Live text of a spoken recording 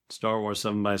Star Wars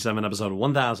 7x7, episode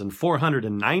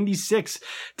 1496.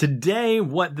 Today,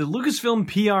 what the Lucasfilm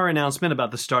PR announcement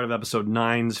about the start of episode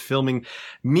 9's filming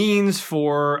means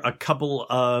for a couple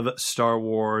of Star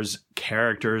Wars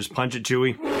characters. Punch it,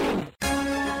 Chewie.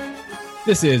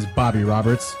 This is Bobby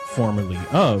Roberts, formerly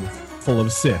of Full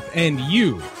of Sith, and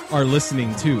you are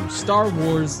listening to Star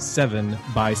Wars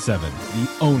 7x7,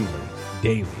 the only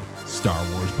daily Star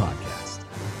Wars podcast.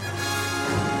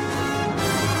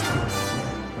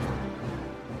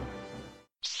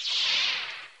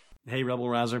 Hey, Rebel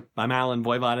Rouser. I'm Alan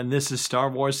Voivod, and this is Star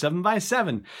Wars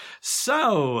 7x7.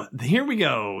 So, here we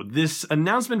go. This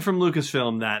announcement from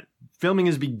Lucasfilm that filming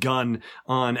has begun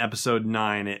on episode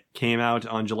 9. It came out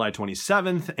on July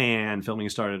 27th, and filming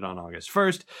started on August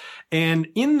 1st. And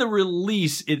in the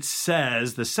release, it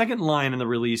says, the second line in the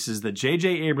release is that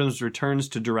J.J. Abrams returns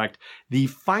to direct the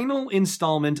final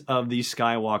installment of the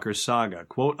Skywalker saga,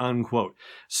 quote unquote.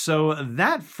 So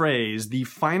that phrase, the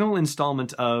final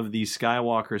installment of the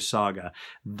Skywalker saga,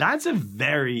 that's a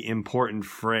very important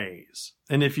phrase.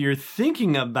 And if you're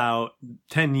thinking about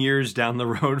 10 years down the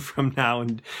road from now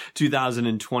in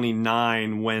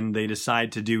 2029, when they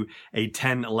decide to do a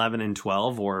 10, 11, and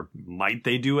 12, or might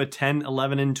they do a 10,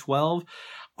 11, and 12?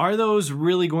 Are those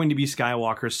really going to be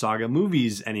Skywalker saga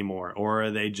movies anymore? Or are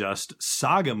they just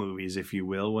saga movies, if you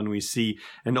will, when we see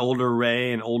an older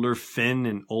Rey, an older Finn,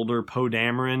 an older Poe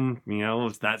Dameron, you know,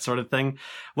 that sort of thing?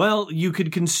 Well, you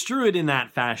could construe it in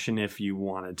that fashion if you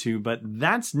wanted to, but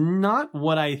that's not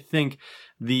what I think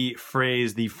the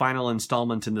phrase, the final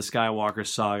installment in the Skywalker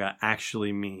saga,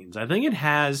 actually means. I think it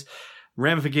has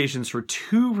ramifications for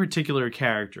two particular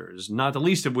characters, not the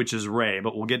least of which is Rey,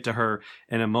 but we'll get to her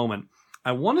in a moment.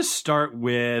 I want to start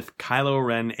with Kylo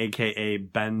Ren, aka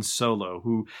Ben Solo,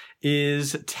 who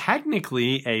is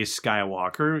technically a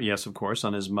Skywalker. Yes, of course,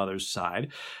 on his mother's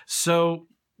side. So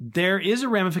there is a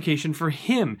ramification for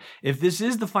him. If this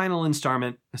is the final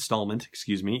installment, in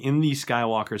the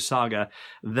Skywalker saga,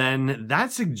 then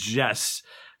that suggests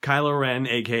Kylo Ren,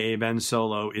 aka Ben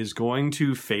Solo, is going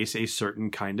to face a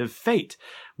certain kind of fate.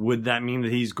 Would that mean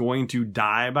that he's going to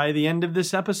die by the end of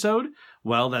this episode?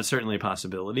 Well, that's certainly a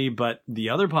possibility, but the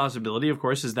other possibility, of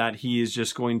course, is that he is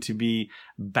just going to be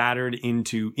battered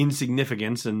into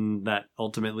insignificance, and that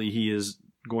ultimately he is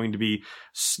going to be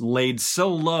laid so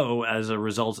low as a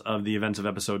result of the events of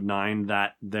episode 9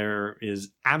 that there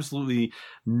is absolutely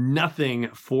nothing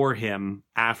for him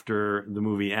after the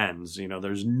movie ends. You know,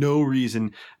 there's no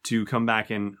reason to come back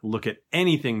and look at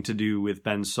anything to do with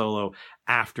Ben Solo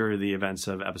after the events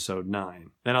of episode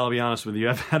 9. And I'll be honest with you,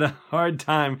 I've had a hard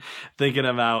time thinking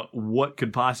about what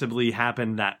could possibly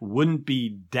happen that wouldn't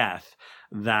be death,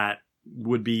 that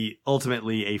would be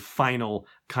ultimately a final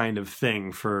kind of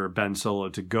thing for Ben Solo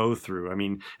to go through. I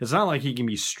mean, it's not like he can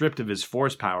be stripped of his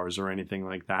force powers or anything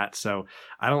like that. So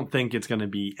I don't think it's going to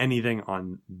be anything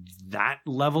on that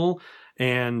level.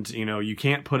 And, you know, you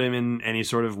can't put him in any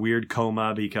sort of weird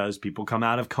coma because people come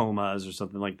out of comas or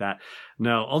something like that.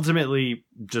 No, ultimately,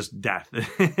 just death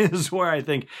is where I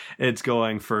think it's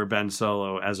going for Ben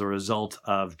Solo as a result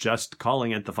of just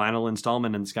calling it the final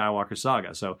installment in Skywalker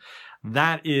Saga. So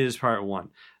that is part one.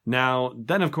 Now,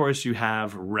 then, of course, you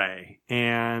have Rey.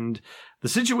 And the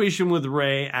situation with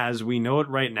Rey, as we know it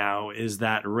right now, is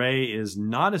that Rey is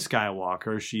not a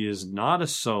Skywalker. She is not a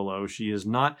Solo. She is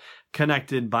not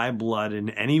connected by blood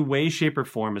in any way, shape, or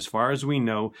form, as far as we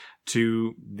know,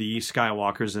 to the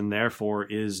Skywalkers, and therefore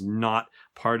is not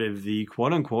part of the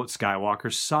quote-unquote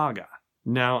Skywalker saga.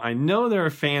 Now, I know there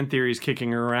are fan theories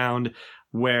kicking around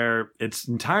where it's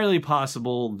entirely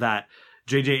possible that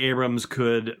J.J. Abrams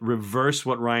could reverse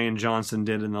what Rian Johnson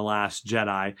did in The Last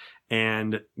Jedi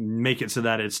and make it so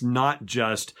that it's not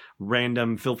just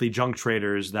random filthy junk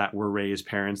traders that were Rey's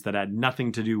parents that had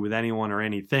nothing to do with anyone or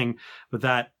anything, but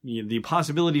that the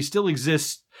possibility still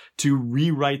exists to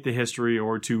rewrite the history,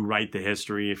 or to write the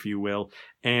history, if you will,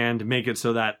 and make it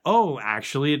so that, oh,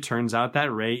 actually, it turns out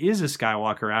that Rey is a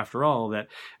Skywalker after all, that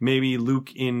maybe Luke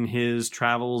in his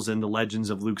travels and the legends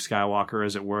of Luke Skywalker,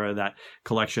 as it were, that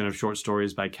collection of short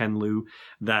stories by Ken Liu,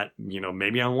 that, you know,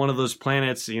 maybe on one of those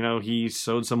planets, you know, he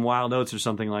sowed some wild oats or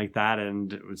something like that,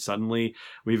 and suddenly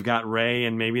we've got Rey,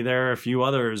 and maybe there are a few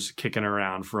others kicking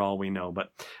around for all we know.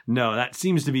 But no, that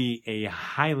seems to be a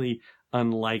highly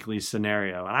unlikely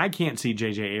scenario. And I can't see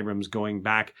J.J. Abrams going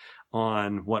back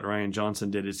on what Rian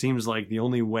Johnson did. It seems like the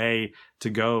only way to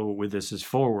go with this is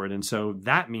forward. And so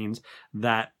that means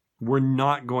that we're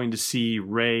not going to see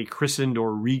Rey christened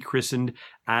or rechristened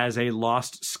as a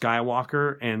lost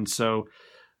Skywalker. And so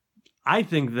I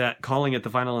think that calling it the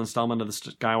final installment of the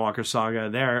Skywalker saga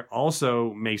there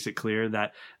also makes it clear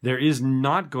that there is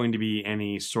not going to be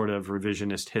any sort of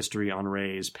revisionist history on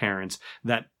Rey's parents,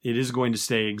 that it is going to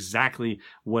stay exactly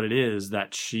what it is,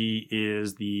 that she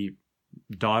is the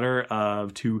daughter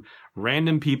of two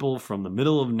random people from the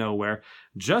middle of nowhere,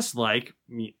 just like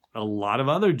a lot of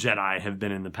other Jedi have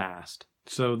been in the past.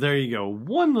 So there you go.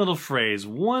 One little phrase,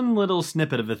 one little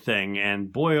snippet of a thing,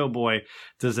 and boy, oh boy,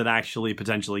 does it actually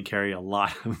potentially carry a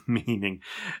lot of meaning.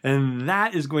 And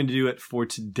that is going to do it for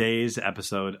today's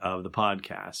episode of the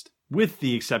podcast, with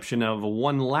the exception of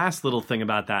one last little thing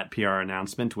about that PR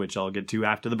announcement, which I'll get to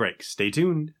after the break. Stay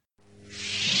tuned.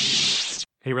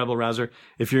 Hey, Rebel Rouser.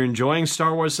 If you're enjoying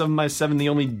Star Wars 7x7, the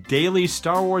only daily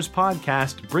Star Wars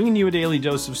podcast, bringing you a daily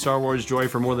dose of Star Wars joy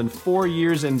for more than 4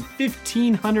 years and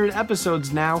 1,500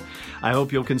 episodes now, I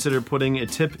hope you'll consider putting a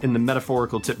tip in the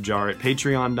metaphorical tip jar at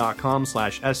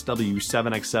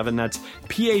patreon.com/SW7x7. That's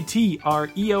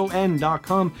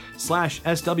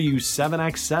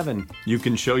patreon.com/SW7x7. You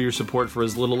can show your support for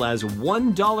as little as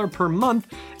 $1 per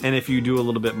month, and if you do a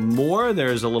little bit more,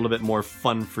 there's a little bit more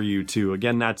fun for you too.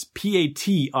 Again, that's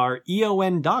patreon.com/SW7x7.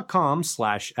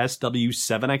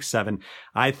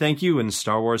 I thank you, and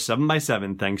Star Wars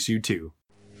 7x7 thanks you too.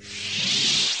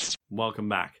 Welcome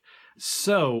back.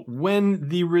 So, when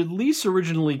the release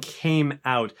originally came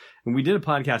out, and we did a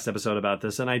podcast episode about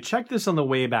this, and I checked this on the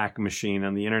Wayback Machine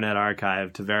on the Internet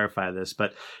Archive to verify this,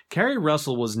 but Keri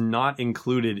Russell was not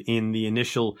included in the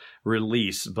initial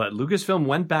release, but Lucasfilm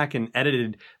went back and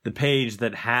edited the page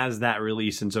that has that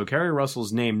release, and so Keri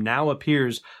Russell's name now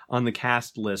appears on the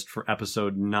cast list for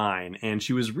episode 9, and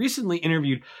she was recently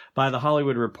interviewed by The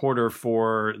Hollywood Reporter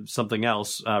for something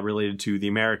else related to The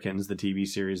Americans, the TV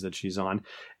series that she's on,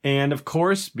 and of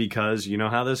course, because you know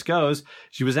how this goes,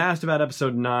 she was asked about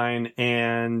episode 9,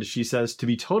 and she says, "To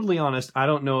be totally honest, I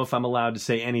don't know if I'm allowed to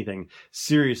say anything.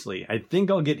 Seriously, I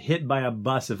think I'll get hit by a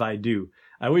bus if I do.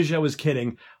 I wish I was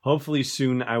kidding. Hopefully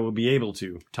soon I will be able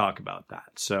to talk about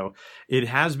that." So it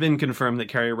has been confirmed that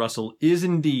Keri Russell is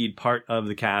indeed part of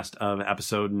the cast of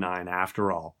episode 9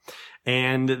 after all.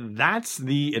 And that's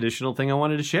the additional thing I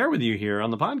wanted to share with you here on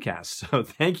the podcast. So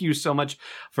thank you so much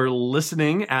for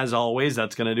listening. As always,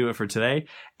 that's going to do it for today.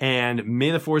 And may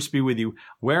the Force be with you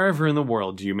wherever in the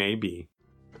world you may be.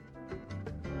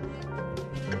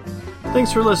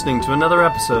 Thanks for listening to another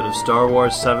episode of Star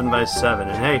Wars 7x7.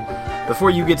 And hey, before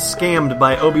you get scammed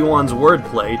by Obi-Wan's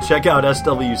wordplay, check out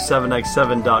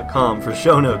SW7x7.com for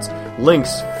show notes,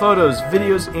 links, photos,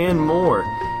 videos, and more.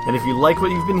 And if you like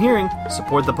what you've been hearing,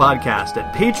 support the podcast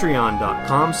at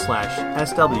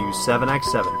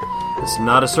patreon.com/SW7x7. It's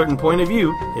not a certain point of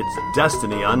view, it's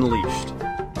Destiny Unleashed.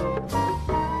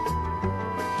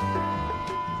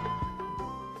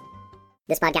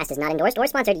 This podcast is not endorsed or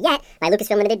sponsored yet by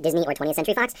Lucasfilm Limited, Disney, or 20th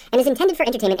Century Fox, and is intended for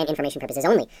entertainment and information purposes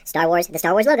only. Star Wars, the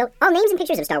Star Wars logo, all names and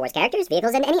pictures of Star Wars characters,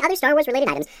 vehicles, and any other Star Wars-related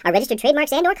items are registered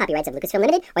trademarks and/or copyrights of Lucasfilm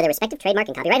Limited or their respective trademark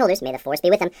and copyright holders. May the Force be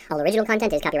with them. All original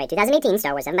content is copyright 2018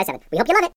 Star Wars 7x7. We hope you love it.